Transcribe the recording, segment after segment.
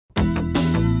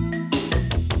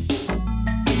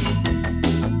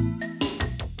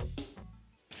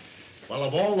Well,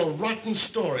 of all the rotten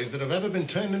stories that have ever been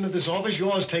turned into this office,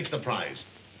 yours takes the prize.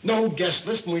 No guest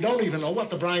list, and we don't even know what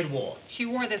the bride wore. She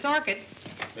wore this orchid.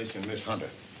 Listen, Miss Hunter,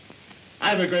 I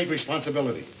have a great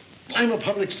responsibility. I'm a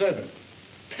public servant.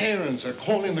 Parents are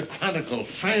calling the Chronicle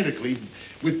frantically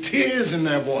with tears in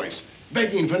their voice,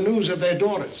 begging for news of their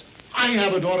daughters. I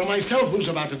have a daughter myself who's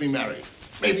about to be married.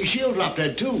 Maybe she'll drop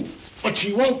dead, too. But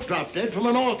she won't drop dead from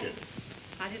an orchid.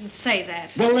 I didn't say that.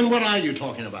 Well, then what are you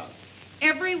talking about?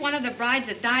 Every one of the brides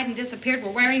that died and disappeared were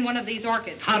wearing one of these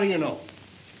orchids. How do you know?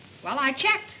 Well, I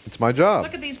checked. It's my job.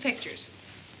 Look at these pictures.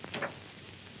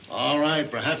 All right,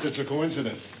 perhaps it's a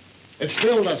coincidence. It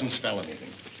still doesn't spell anything.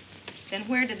 Then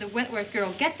where did the Wentworth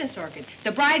girl get this orchid?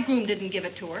 The bridegroom didn't give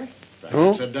it to her.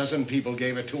 Perhaps a dozen people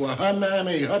gave it to her. Her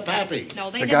mammy, her pappy. No,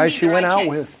 they The didn't guy she either. went I out checked.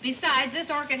 with. Besides, this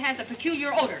orchid has a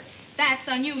peculiar odor. That's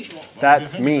unusual. Well,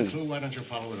 That's if you think me. it's a clue, why don't you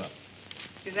follow it up?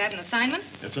 Is that an assignment?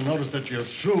 It's a notice that you're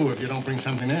through if you don't bring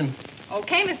something in.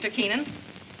 Okay, Mr. Keenan.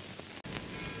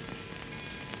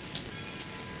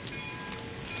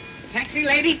 Taxi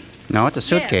lady? No, it's a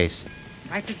suitcase.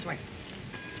 Right this way.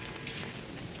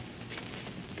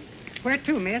 Where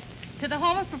to, miss? To the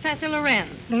home of Professor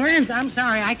Lorenz. Lorenz, I'm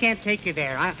sorry, I can't take you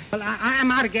there.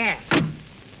 I'm out of gas.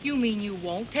 You mean you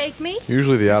won't take me?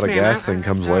 Usually the out of Yes, ma'am, gas thing I'm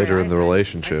comes sorry, later in the I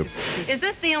relationship. Is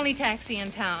this the only taxi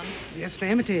in town? Yes,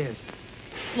 ma'am, it is.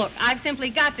 Look, I've simply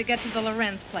got to get to the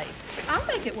Lorenz place. I'll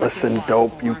make it worth Listen, your while.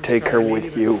 dope, you take her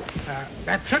with you.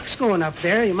 That truck's going up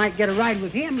there. You might get a ride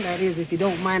with him. That is, if you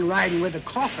don't mind riding with a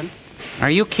coffin.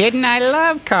 Are you kidding? I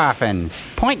love coffins.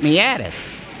 Point me at it.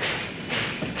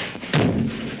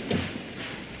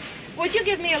 Would you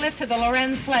give me a lift to the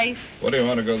Lorenz place? What do you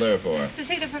want to go there for? To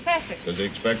see the professor. Does he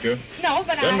expect you? No,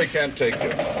 but Then we can't take you.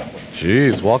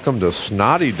 Jeez, welcome to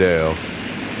Snottydale.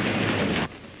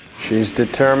 She's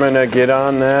determined to get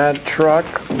on that truck.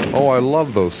 Oh, I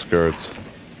love those skirts.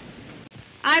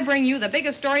 I bring you the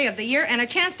biggest story of the year and a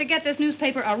chance to get this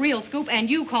newspaper a real scoop, and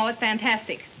you call it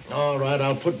fantastic. All right,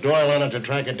 I'll put Doyle on it to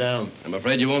track it down. I'm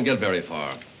afraid you won't get very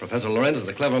far. Professor Lorenz is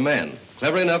a clever man.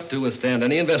 Clever enough to withstand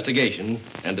any investigation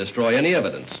and destroy any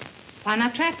evidence. Why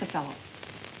not track the fellow?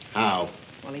 How?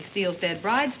 Well, he steals dead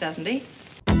brides, doesn't he?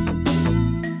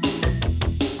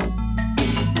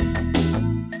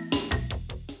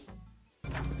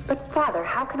 But, Father,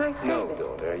 how can I save it? No,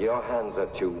 daughter, your hands are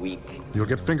too weak. You'll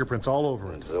get fingerprints all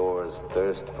over it. Zor's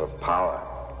thirst for power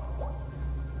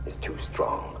is too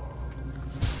strong.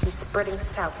 He's spreading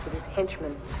south with his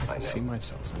henchmen. I see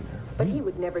myself in there. But he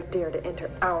would never dare to enter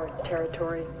our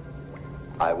territory.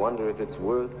 I wonder if it's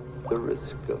worth the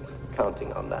risk of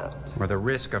counting on that. Or the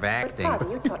risk of acting. But,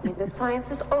 Father, you taught me that science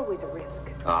is always a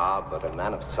risk. Ah, but a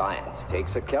man of science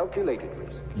takes a calculated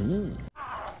risk.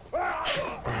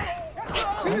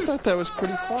 I thought that was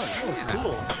pretty fun. That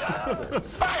Oh.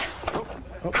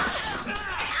 was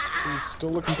He's still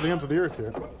looking for the ends of the earth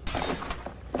here.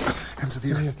 Ends of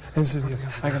the earth. Ends of the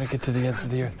earth. I gotta get to the ends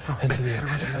of the earth. Ends of the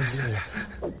earth. Ends of the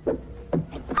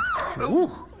earth.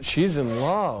 Ooh, she's in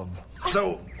love.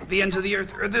 So, the ends of the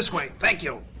earth are this way. Thank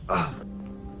you.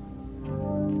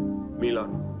 Mila.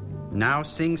 Now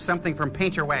sing something from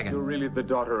Paint Your Wagon. You're really the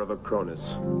daughter of a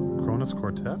Cronus. Cronus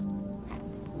Quartet?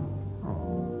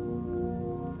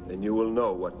 Then you will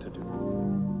know what to do.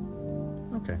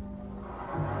 Okay.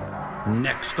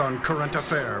 Next on Current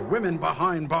Affair, women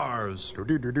behind bars.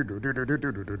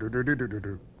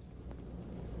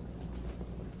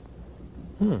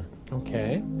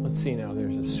 Okay. Let's see now.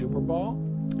 There's a Super Ball,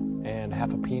 and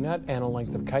half a peanut, and a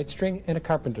length of kite string, and a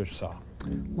carpenter's saw.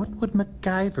 What would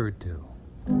MacGyver do?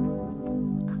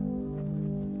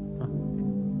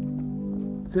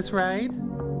 Is this right?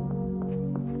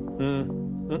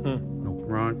 Nope.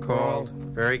 Wrong. Cold.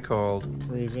 Very cold.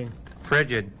 Freezing.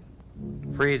 Frigid.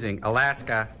 Freezing.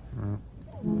 Alaska.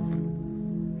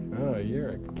 Oh, you're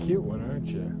a cute one, aren't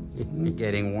you?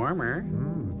 Getting warmer.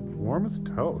 Warm as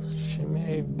toast. She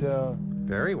made,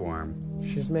 Very warm.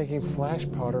 she's making flash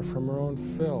powder from her own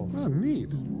filth. Oh, neat.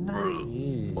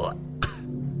 Yee.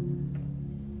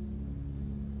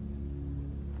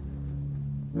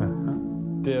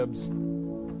 Dibs.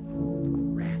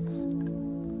 Rats.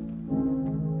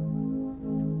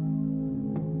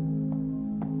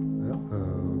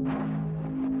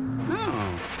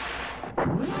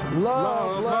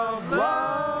 Love, love,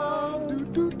 love. Do,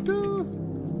 do, do.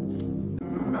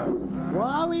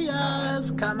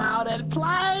 Warriors, come out and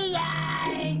play!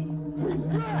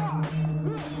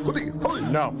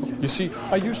 No. You see,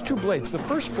 I use two blades. The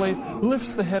first blade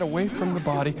lifts the head away from the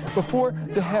body before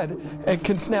the head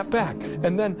can snap back.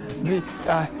 And then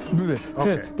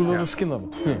below the skin level.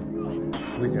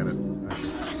 We get it.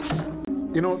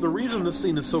 You know, the reason this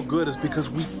scene is so good is because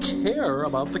we care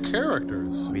about the characters.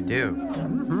 We do.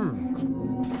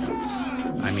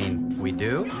 I mean, we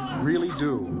do? Really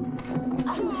do.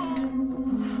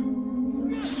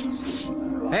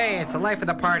 Hey, it's the life of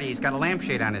the party. He's got a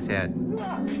lampshade on his head.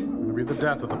 It'll be the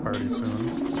death of the party soon.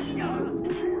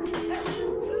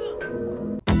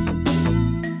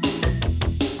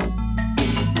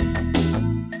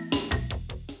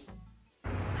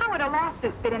 How would a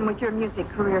lawsuit fit in with your music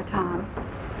career, Tom?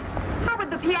 How would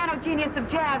the piano genius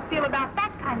of jazz feel about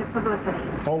that kind of publicity?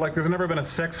 Oh, like there's never been a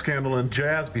sex scandal in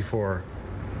jazz before.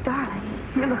 Darling,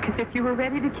 you look as if you were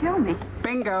ready to kill me.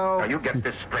 Bingo! Now you get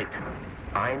this straight.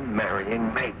 I'm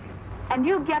marrying Meg. And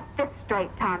you get this straight,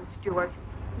 Tom Stewart.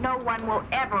 No one will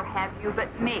ever have you but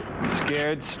me.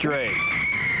 Scared straight.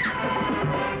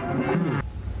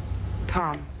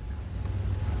 Tom,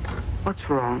 what's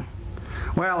wrong?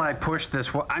 Well, I pushed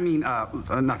this. Nothing.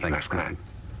 Nothing.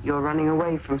 You're running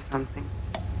away from something.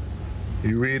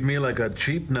 You read me like a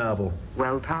cheap novel.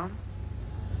 Well, Tom?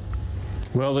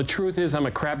 Well, the truth is I'm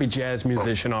a crappy jazz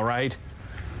musician, all right?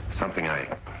 Something I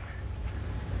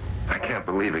can't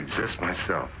believe exists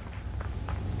myself.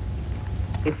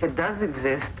 If it does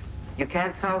exist, you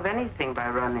can't solve anything by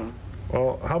running.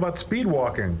 Well, how about speed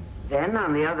walking? Then,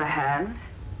 on the other hand,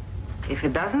 if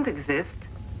it doesn't exist,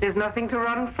 there's nothing to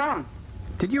run from.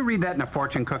 Did you read that in a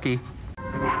fortune cookie?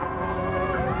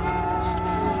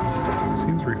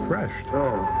 Seems refreshed.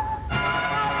 Oh.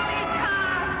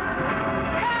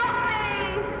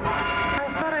 I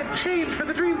thought I'd change for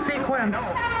the dream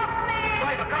sequence.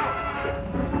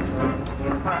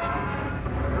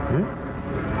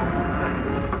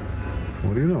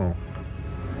 What do you know?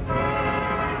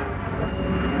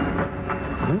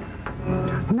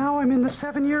 Now I'm in the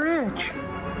 7-year itch.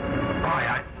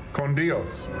 Con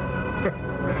Dios.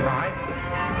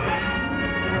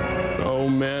 Oh,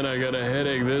 man, I got a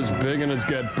headache this big, and it's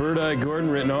got Bird-Eye Gordon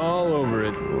written all over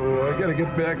it. Oh, I gotta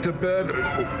get back to bed.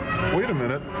 Wait a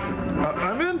minute.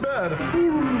 I'm in bed.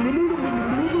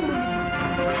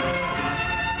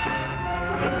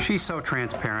 She's so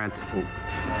transparent.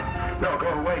 No, go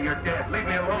away. You're dead. Leave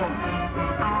me alone.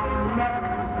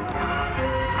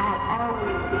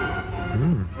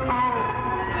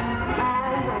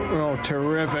 Oh,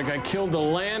 terrific. I killed the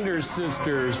Landers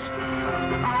sisters.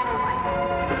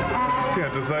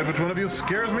 Can't decide which one of you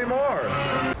scares me more.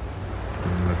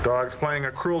 The dog's playing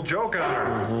a cruel joke on her.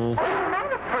 What's the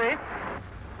matter, Fritz?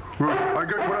 Well, I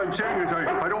guess what I'm saying is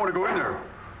I don't want to go in there.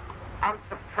 I'm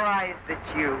surprised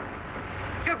at you.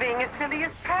 You're being as silly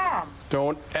as Tom.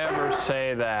 Don't ever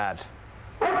say that.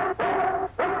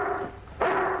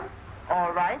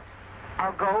 All right,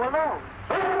 I'll go alone.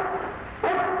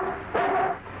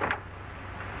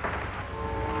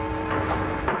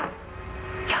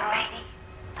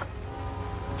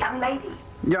 Young lady.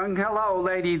 Young hello,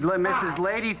 lady, Mrs.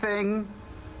 Lady thing.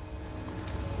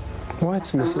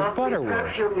 What's Mrs. Lovely Butterworth?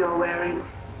 perfume you're wearing.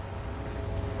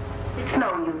 It's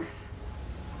no use.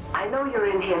 I know you're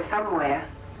in here somewhere.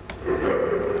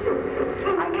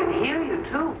 I can hear you,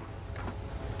 too.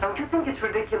 Don't you think it's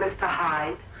ridiculous to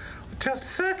hide? Just a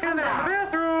second, I'm in the There's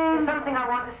bathroom. something I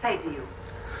want to say to you.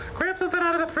 Grab something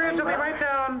out of the fridge, I'll be right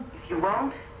down. If you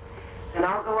won't, then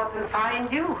I'll go up and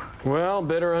find you. Well,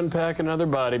 better unpack another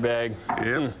body bag.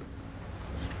 Yep.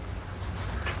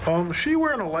 She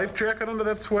wearing a life jacket under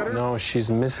that sweater? No, she's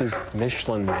Mrs.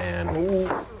 Michelin Man.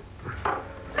 Oh.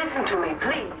 Listen to me,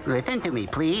 please. Listen to me,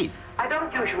 please. I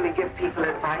don't usually give people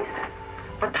advice,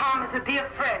 but Tom is a dear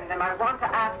friend, and I want to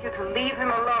ask you to leave him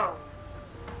alone.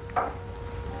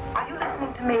 Are you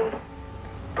listening to me?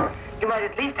 You might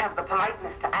at least have the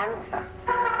politeness to answer.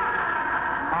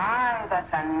 My,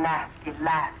 that's a nasty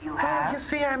laugh you have. Oh, you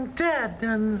see, I'm dead,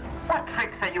 and... What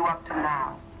tricks are you up to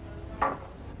now?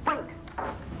 Wait.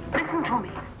 Listen to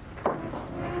me.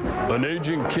 An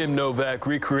aging Kim Novak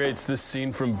recreates this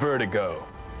scene from Vertigo.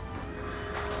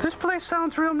 This place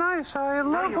sounds real nice. I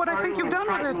love what I think you've done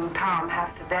with it. Tom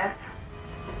half to death.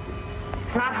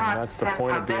 It's not hard That's to the sense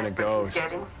point how of being a desperate he's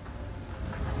ghost. getting.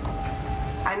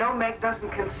 I know Meg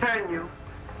doesn't concern you,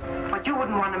 but you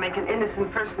wouldn't want to make an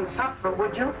innocent person suffer,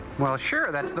 would you? Well,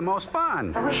 sure, that's the most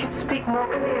fun. I wish you'd speak more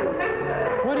clearly.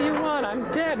 What do you want? I'm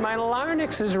dead. My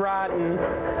larynx is rotten.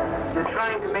 You're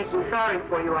trying to make me sorry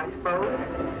for you, I suppose.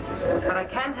 But I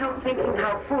can't help thinking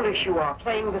how foolish you are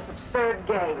playing this absurd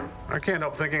game. I can't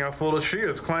help thinking how foolish she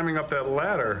is climbing up that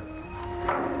ladder.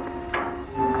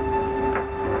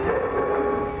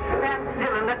 Stand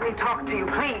still and let me talk to you,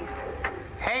 please.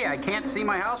 Hey, I can't see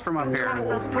my house from up here. Tell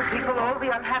those two people all the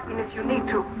unhappiness you need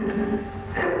to.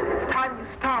 It's time you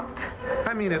stopped.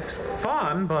 I mean, it's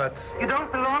fun, but... You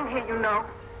don't belong here, you know.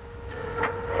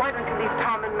 Why don't you leave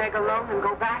Tom and Meg alone and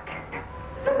go back?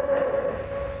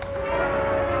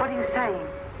 What are you saying?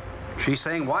 She's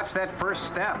saying, watch that first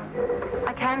step.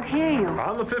 I can't hear you.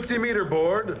 On the 50-meter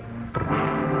board.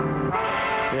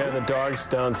 Yeah, the dog's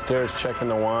downstairs checking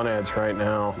the want ads right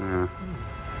now. Yeah.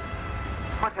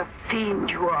 What a fiend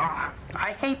you are.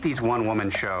 I hate these one-woman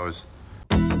shows.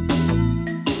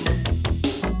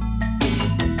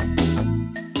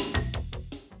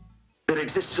 There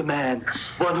exists a man,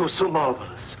 one who's so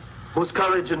marvelous, whose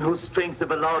courage and whose strength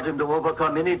have allowed him to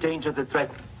overcome any danger that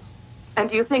threatens. And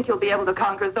do you think you'll be able to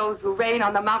conquer those who reign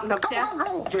on the mountain of death?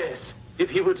 Yes, if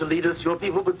he were to lead us, your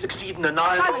people would succeed in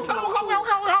annihilating.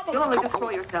 You'll only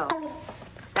destroy yourself.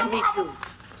 And me too.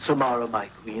 Samara, my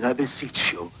queen, I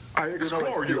beseech you. I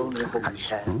explore you. Know it's the only hope we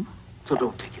have, so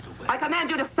don't take it away. I command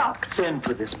you to stop. Send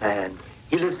for this man.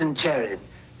 He lives in Charin.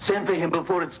 Send for him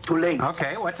before it's too late.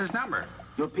 Okay, what's his number?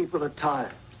 Your people are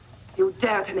tired. You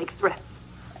dare to make threats.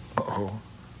 Uh-oh.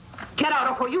 Get out,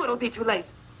 or for you it'll be too late.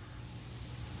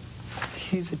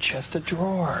 He's a chest of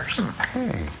drawers.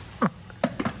 Hey.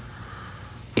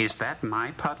 Is that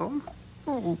my puddle?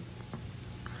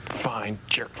 Fine,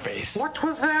 jerk face. What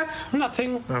was that?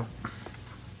 Nothing. Oh.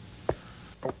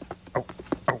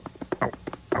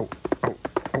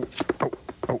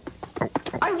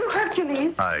 Are you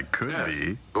Hercules? I could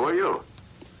be. Who are you?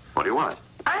 What do you want?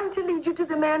 I'm to lead you to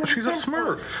the man. She's a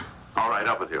Smurf. All right,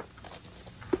 up with you.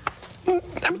 I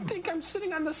think I'm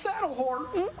sitting on the saddle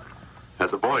horn.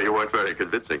 As a boy, you weren't very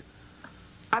convincing.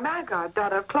 I'm Agard,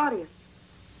 daughter of Claudius.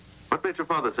 What made your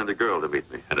father send a girl to meet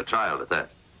me, and a child at that?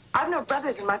 I've no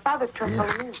brothers, and my father's turned on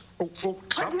me.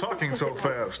 Stop talking so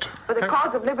fast. For the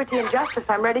cause of liberty and justice,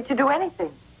 I'm ready to do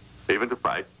anything. Even to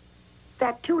fight?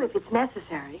 That, too, if it's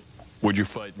necessary. Would you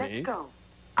fight me? Let's go.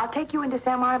 I'll take you into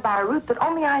Samurai by a route that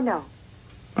only I know.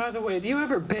 By the way, do you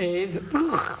ever bathe?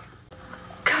 Ugh.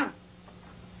 Come.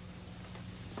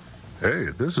 Hey,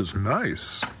 this is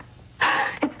nice.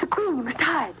 It's the queen. You must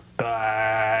hide.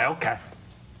 Okay.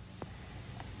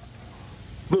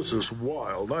 This is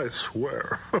wild, I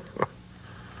swear.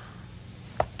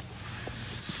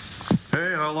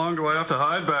 Hey, how long do I have to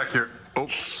hide back here?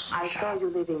 Oops. I saw you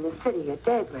leaving the city at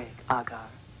daybreak, Agar.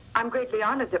 I'm greatly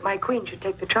honored that my queen should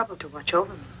take the trouble to watch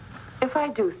over me. If I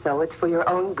do so, it's for your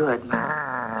own good,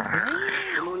 madam.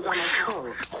 The moon's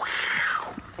almost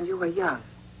full. And you are young.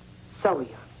 So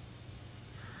young.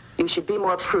 You should be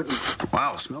more prudent.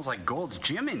 Wow, smells like Gold's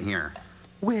Gym in here.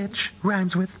 Which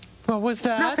rhymes with... What was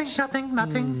that?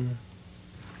 Nothing.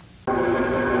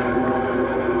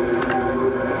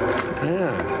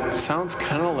 Yeah, sounds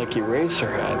kind of like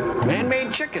Eraserhead.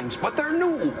 Man-made chickens, but they're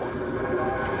new.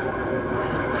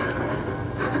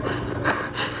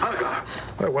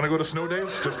 I want to go to snow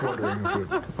days? Just wondering if you...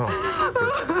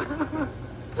 Oh,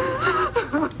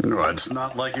 No, it's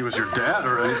not like he was your dad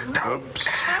or anything. Oops.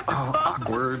 Oh,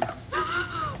 awkward.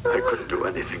 I couldn't do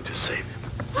anything to save him.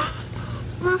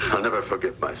 I'll never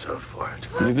forgive myself for it.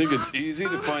 You think it's easy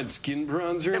to find skin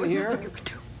bronzer in here?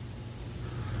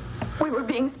 We were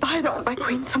being spied on by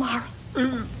Queen Samara.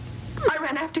 I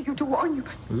ran after you to warn you,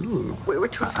 but we were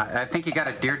too... I think you got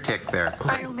a deer tick there.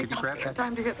 I only got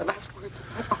time to get the last words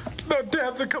of my father. no,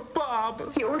 Dad's a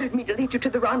kebab. He ordered me to lead you to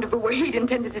the rendezvous where he'd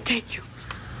intended to take you.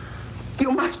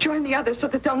 You must join the others so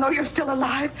that they'll know you're still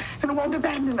alive and won't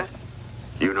abandon us.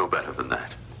 You know better than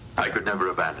that. I could never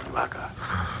abandon you, Agar.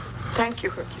 Thank you,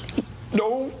 Hercules.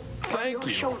 No, thank On your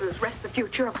you. shoulders rests the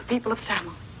future of the people of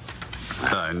Samo.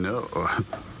 I know.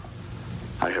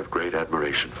 I have great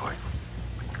admiration for you.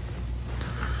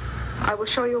 I will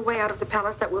show you a way out of the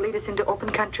palace that will lead us into open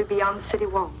country beyond the city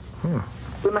walls.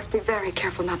 We must be very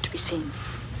careful not to be seen.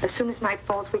 As soon as night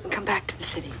falls, we can come back to the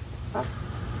city.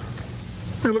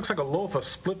 He looks like a loaf of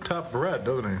split-top bread,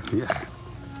 doesn't he? Yeah.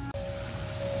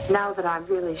 Now that I'm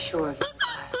really sure of you,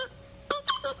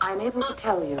 I'm able to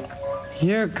tell you.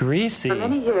 You're greasy. For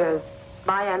many years,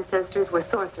 my ancestors were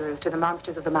sorcerers to the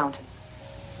monsters of the mountain.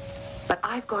 But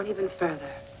I've gone even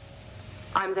further.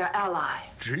 I'm their ally.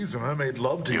 Jeez, and I made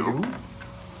love to you?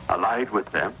 Allied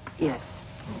with them? Yes.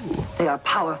 They are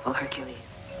powerful, Hercules.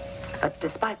 But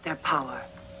despite their power,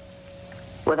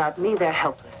 without me, they're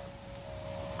helpless.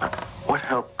 What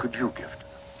help could you give to them?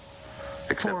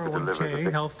 Except to deliver the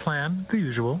 401k, health plan, the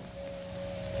usual.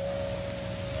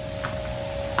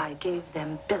 I gave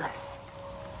them Billis.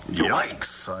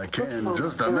 Yikes, I can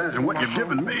just imagine what you've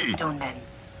given me. Stone men.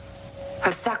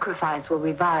 Her sacrifice will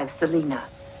revive Selena,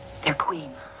 their queen.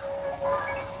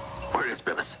 Where is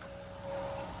Billis?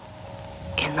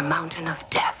 In the mountain of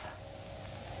death.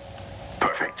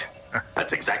 Perfect.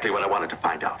 That's exactly what I wanted to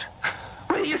find out.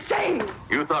 What are you saying?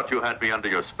 You thought you had me under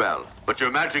your spell, but your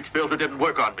magic filter didn't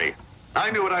work on me. I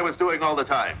knew what I was doing all the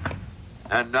time.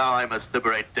 And now I must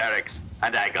liberate Derek's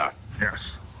and Agar.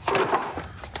 Yes.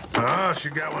 Oh, she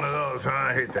got one of those, huh?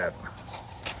 I hate that.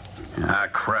 Ah,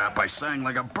 crap. I sang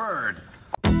like a bird.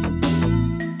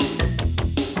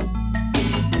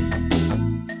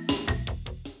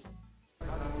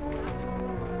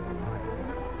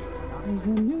 There's a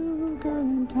new girl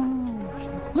in town.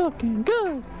 She's looking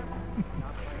good.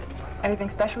 Anything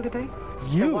special today?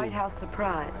 You. The White House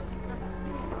surprise.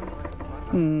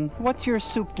 What's your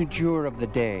soup du jour of the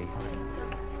day?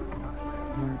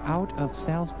 We're out of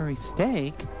Salisbury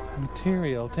steak.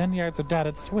 Material, 10 yards of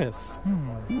dotted Swiss.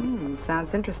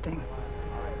 Sounds interesting.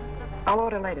 I'll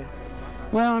order later.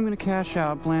 Well, I'm going to cash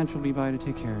out. Blanche will be by to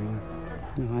take care of you.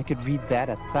 Oh, I could read that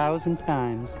 1,000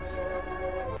 times.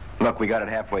 Look, we got it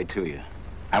halfway to you.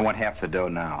 I want half the dough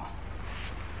now.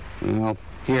 Well,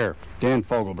 here, Dan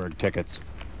Fogelberg tickets.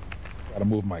 Gotta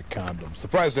move my condoms.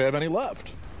 Surprised I have any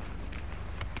left.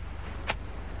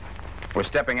 We're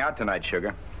stepping out tonight,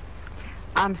 sugar.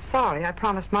 I'm sorry. I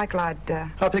promised Michael I'd,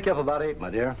 I'll pick you up about 8, my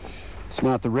dear. It's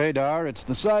not the radar, it's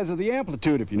the size of the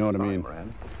amplitude, if you know what I mean.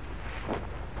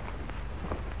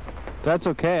 That's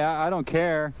okay. I don't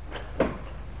care.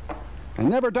 And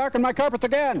never darken my carpets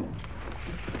again.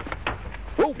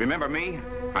 Whoa. Remember me?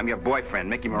 I'm your boyfriend,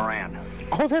 Mickey Moran.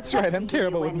 Oh, that's right. I'm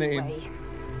terrible with names.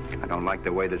 I don't like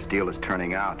the way this deal is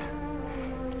turning out.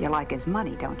 You like his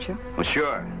money, don't you? Well,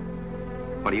 sure.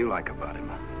 What do you like about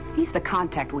him? He's the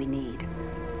contact we need.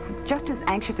 I'm just as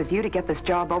anxious as you to get this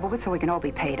job over with so we can all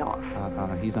be paid off.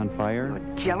 He's on fire?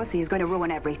 Your jealousy is going to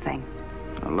ruin everything.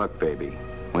 Now, look, baby.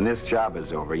 When this job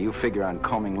is over, you figure on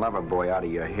combing Loverboy out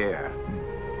of your hair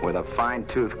with a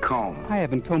fine-tooth comb. I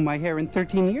haven't combed my hair in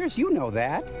 13 years. You know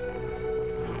that.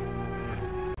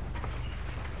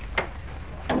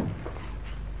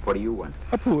 What do you want?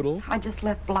 A poodle. I just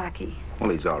left Blackie. Well,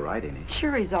 he's all right, ain't he?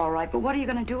 Sure he's all right, but what are you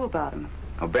going to do about him?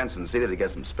 Oh, Benson, see that he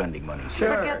gets some spending money.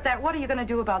 Forget that. What are you going to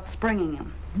do about springing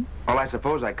him? Well, I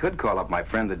suppose I could call up my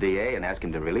friend the DA and ask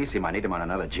him to release him. I need him on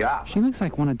another job. She looks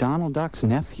like one of Donald Duck's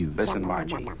nephews. Listen,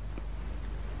 Margie.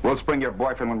 We'll spring your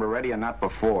boyfriend when we're ready and not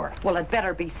before. Well, it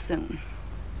better be soon.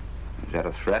 Is that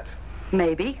a threat?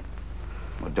 Maybe.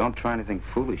 Well, don't try anything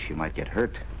foolish. You might get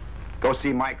hurt. Go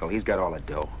see Michael. He's got all the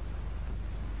dough.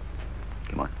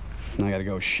 Come on. I gotta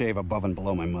go shave above and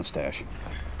below my mustache.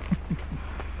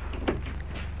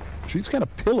 She's kind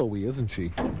of pillowy, isn't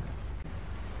she?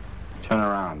 Turn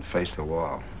around. Face the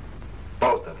wall.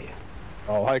 Both of you.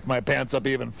 I'll hike my pants up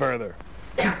even further.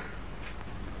 Okay,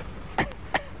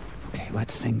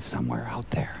 let's sing somewhere out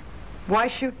there. Why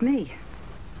shoot me?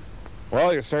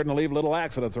 Well, you're starting to leave little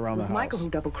accidents around the It was house. Michael who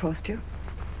double-crossed you.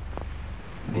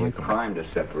 It'd be a crime to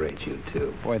separate you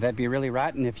two. Boy, that'd be really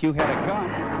rotten if you had a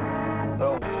gun.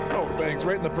 Oh, thanks.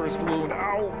 Right in the first wound.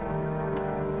 Ow!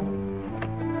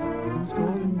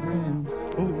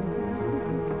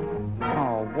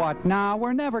 Oh, what now?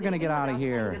 We're never going to get out of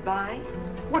here. Goodbye.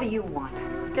 What do you want?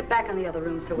 Get back in the other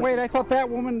room so we Wait, I thought that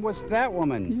woman was that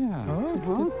woman. Yeah.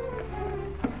 Huh?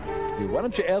 Hey, why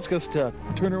don't you ask us to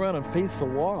turn around and face the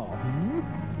wall?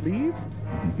 Please?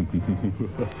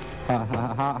 How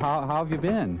have you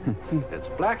been? It's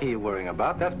Blackie you're worrying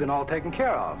about. That's been all taken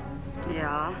care of.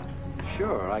 Yeah?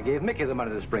 Sure, I gave Mickey the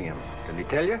money to spring him. Did he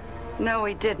tell you? No,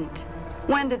 he didn't.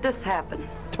 When did this happen?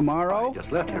 Tomorrow? He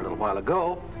just left here a little while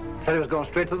ago. Said he was going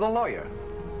straight to the lawyer.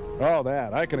 Oh,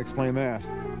 that. I can explain that.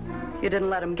 You didn't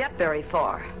let him get very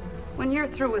far. When you're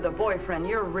through with a boyfriend,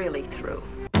 you're really through.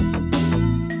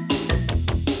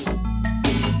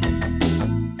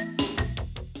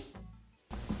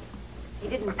 He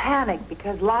didn't panic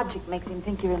because logic makes him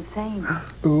think you're insane.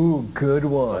 Ooh, good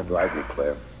one. Don't lie to me,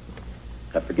 Claire.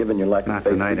 I've forgiven your lack of Not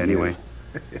faith tonight, for anyway.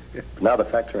 years. But now the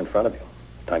facts are in front of you.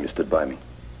 The time you stood by me.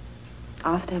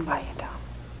 I'll stand by you, Tom.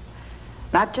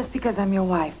 Not just because I'm your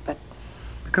wife, but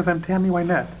Because I'm Tammy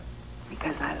Wynette.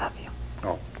 because I love you.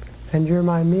 Oh. And you're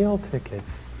my meal ticket.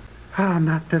 Ah,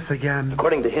 not this again.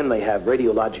 According to him, they have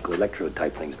radiological electrode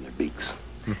type things in their beaks.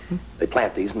 They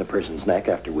plant these in the person's neck,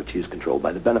 after which he is controlled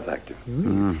by the benefactor.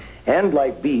 And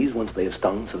like bees, once they have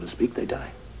stung, so to speak, they die.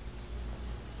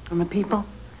 And the people?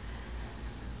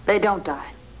 They don't die.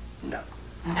 No.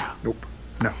 No. Nope.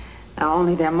 No. Now,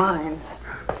 only their minds.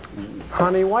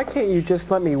 Honey, why can't you just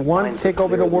let me once Minds take are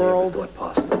over the clearer than I ever world? thought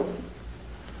possible.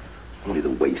 Only the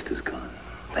waste is gone.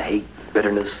 The hate,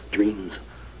 bitterness, dreams,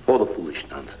 all the foolish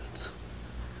nonsense.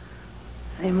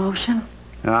 The emotion?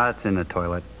 Ah, it's in the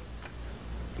toilet.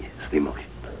 Yes, the emotion.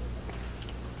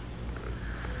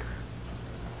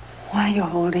 Why are you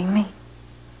holding me?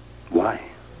 Why?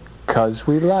 'Cause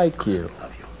we like you.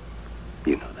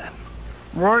 You know that.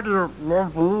 Why do you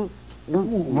love me?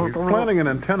 We're planting an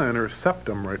antenna in her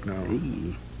septum right now.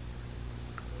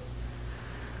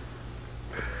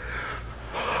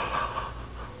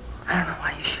 I don't know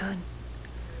why you should.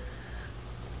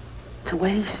 It's a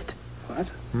waste. What?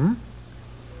 Hmm?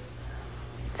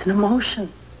 It's an emotion.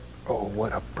 Oh,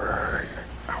 what a burn.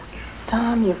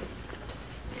 Tom, you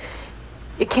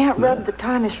can't rub the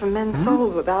tarnish from men's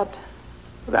souls without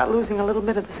losing a little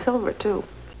bit of the silver, too.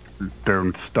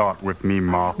 Don't start with me,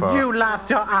 Martha. You laughed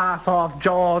your ass off,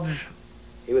 George.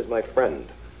 He was my friend.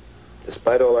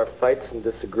 Despite all our fights and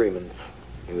disagreements,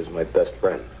 he was my best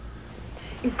friend.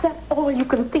 Is that all you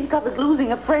can think of as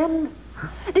losing a friend?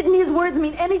 Didn't his words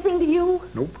mean anything to you?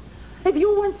 Nope. If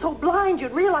you weren't so blind,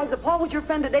 you'd realize that Paul was your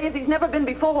friend today as he's never been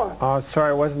before. Oh, sorry,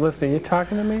 I wasn't listening. You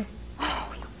talking to me?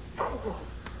 Oh, you fool.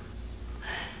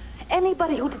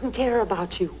 Anybody who didn't care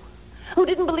about you, who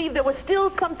didn't believe there was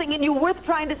still something in you worth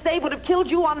trying to save, would have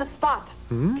killed you on the spot.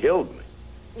 Hmm? Killed me?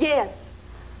 Yes.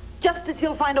 Just as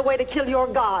he'll find a way to kill your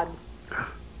God.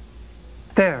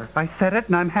 There, I said it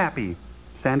and I'm happy.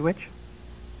 Sandwich?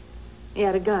 He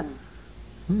had a gun.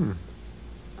 Hmm.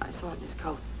 I saw it in his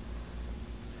coat.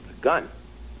 A gun?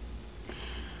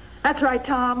 That's right,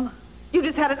 Tom. You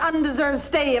just had an undeserved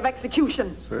stay of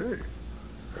execution. Say.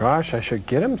 Gosh, I should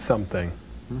get him something.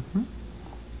 Mm-hmm.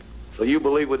 So you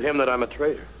believe with him that I'm a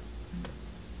traitor?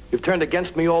 You've turned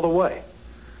against me all the way.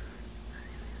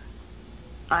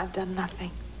 I've done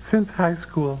nothing. Since high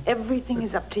school. Everything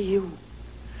is up to you.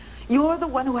 You're the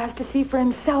one who has to see for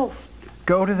himself.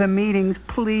 Go to the meetings,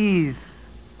 please.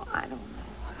 I don't know.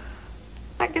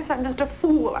 I guess I'm just a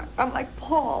fool. I'm like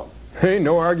Paul. Hey,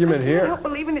 no argument I here. can't help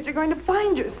believing that you're going to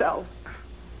find yourself.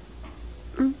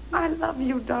 I love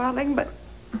you, darling, but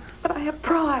I have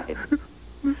pride.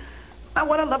 I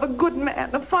want to love a good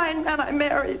man, a fine man I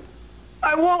married.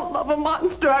 I won't love a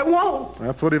monster. I won't.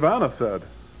 That's what Ivana said.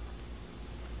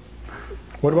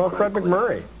 What about Fred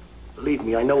McMurray? Believe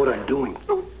me, I know what I'm doing.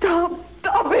 Oh, Tom,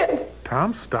 stop it.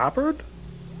 Tom Stoppard?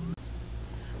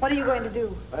 What are you going to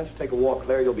do? Why don't you take a walk,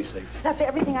 Claire? You'll be safe. After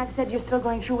everything I've said, you're still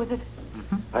going through with it?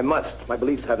 I must. My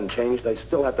beliefs haven't changed. I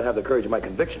still have to have the courage of my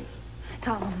convictions.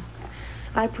 Tom,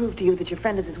 I prove to you that your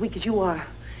friend is as weak as you are.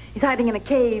 He's hiding in a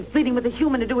cave, pleading with a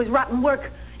human to do his rotten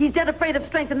work. He's dead afraid of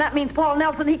strength, and that means Paul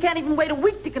Nelson. He can't even wait a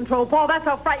week to control Paul. That's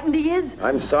how frightened he is.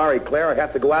 I'm sorry, Claire. I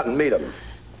have to go out and meet him.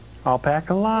 I'll pack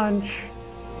a lunch.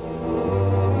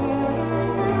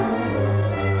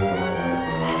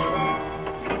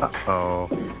 Uh-oh.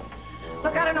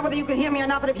 Look, I don't know whether you can hear me or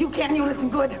not, but if you can, you listen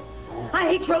good. I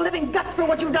hate your living guts for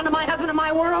what you've done to my husband and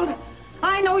my world.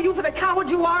 I know you for the coward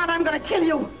you are, and I'm going to kill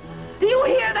you. Do you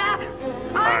hear that?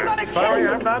 I'm going to kill Sorry, you.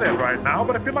 I'm not in right now,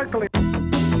 but if you'd like to leave...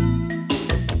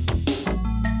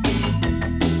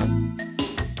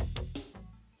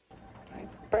 My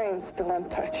brain's still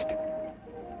untouched.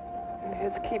 And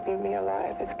his keeping me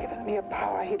alive has given me a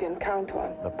power he didn't count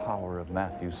on. The power of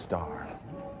Matthew Starr.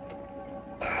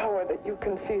 Power that you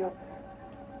can feel.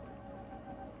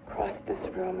 Across this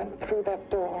room and through that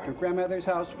door. To grandmother's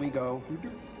house we go.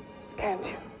 Can't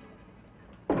you?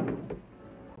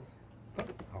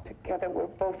 Together we're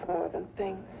both more than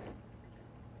things.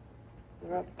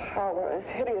 We're a power as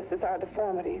hideous as our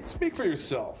deformities. Speak for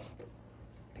yourself.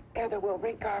 Together we'll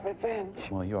wreak our revenge.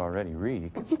 Well, you already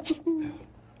reek.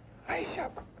 I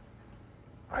shall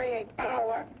create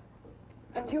power,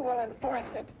 and you will enforce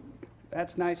it.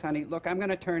 That's nice, honey. Look, I'm going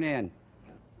to turn in.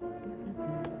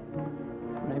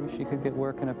 Maybe she could get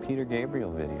work in a Peter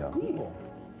Gabriel video. Cool.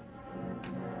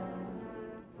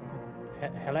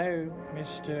 Hello,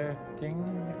 Mr. Thing,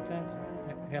 like that?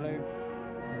 Hello?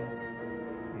 I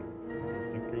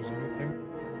don't think there's anything.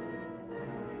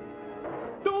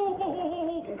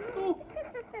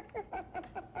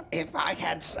 If I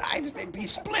had sides, they'd be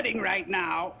splitting right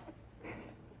now.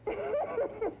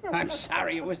 I'm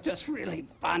sorry, it was just really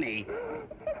funny.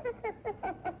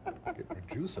 Get your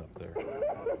juice up there.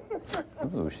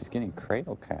 Ooh, she's getting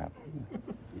cradle cap.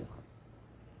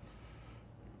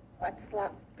 What's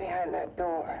locked behind that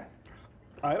door?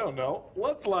 I don't know.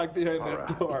 What's locked behind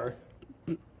that door?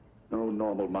 No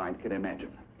normal mind can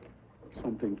imagine.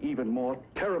 Something even more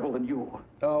terrible than you.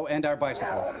 Oh, and our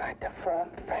bicycles. Now, my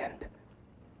deformed friend.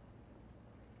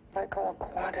 Like all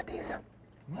quantities,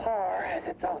 horror has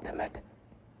its ultimate.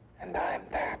 And I'm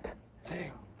that.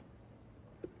 Thing.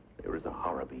 There is a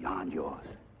horror beyond yours.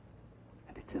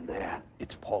 And it's in there.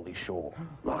 It's Paulie Shore.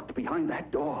 Locked behind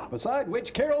that door. Beside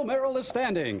which Carol Merrill is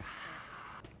standing.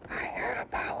 I have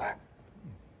power.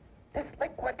 This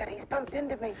liquid that he's pumped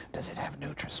into me. Does it have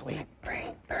NutraSweet? My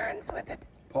brain burns with it.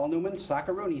 Paul Newman's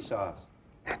Saccaroni sauce.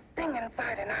 That thing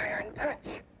inside an iron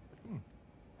touch.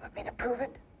 Want me to prove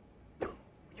it?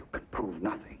 You can prove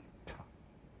nothing.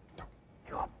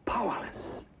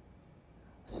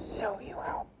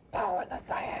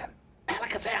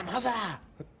 Shazam! Huzzah!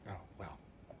 Oh, well.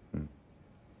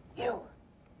 You.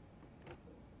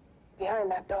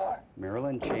 Behind that door.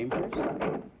 Marilyn Chambers?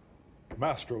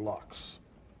 Master Locks.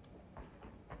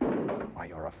 Oh,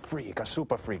 you're a freak, a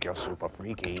super freak. You're super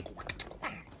freaky.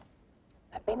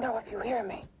 Let me know if you hear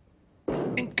me.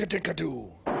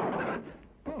 Inka-dinka-doo.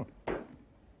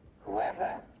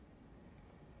 Whoever.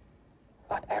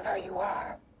 Whatever you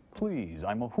are. Please,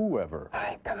 I'm a whoever.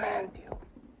 I command you.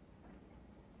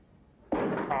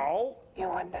 Ow! You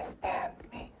understand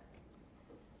me.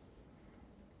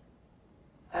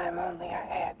 I'm only a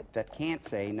head, That can't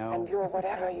say no. and you're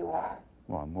whatever you are.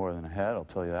 Well, I'm more than a head, I'll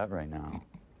tell you that right now.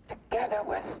 Together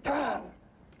we're strong.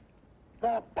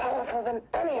 More powerful than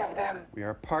any of them. We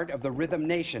are part of the Rhythm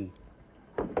Nation.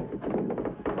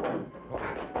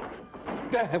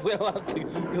 We'll have to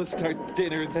go start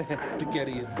dinner with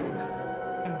spaghetti. I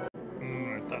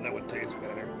thought that would taste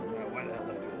better. Why the hell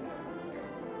did I do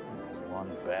that? There's one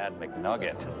bad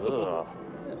McNugget.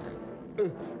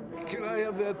 Ugh. Can I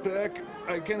have that back?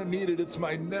 I kind of need it. It's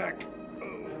my neck.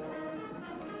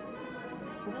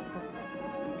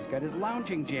 He's got his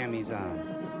lounging jammies on.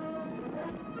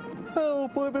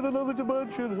 Help! I'm in another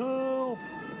dimension. Help!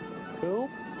 Help!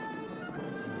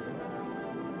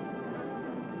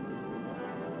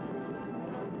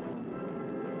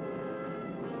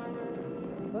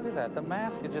 Look at that. The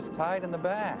mask is just tied in the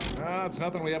back. Ah, it's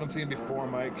nothing we haven't seen before,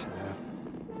 Mike. Yeah.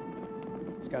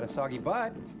 He's got a soggy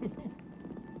butt.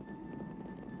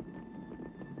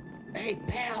 Hey,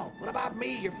 pal, what about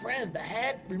me, your friend, the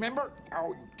head? Remember?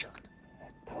 Oh, you jerk.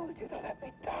 I told you to let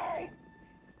me die.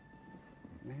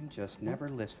 Men just never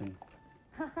listen.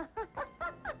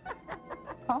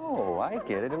 Oh, I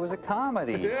get it. It was a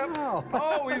comedy. Yep.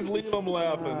 Always leave them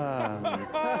laughing.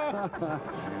 Let's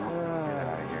get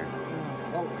out of here.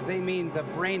 Well, they mean the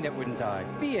brain that wouldn't die.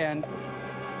 The end.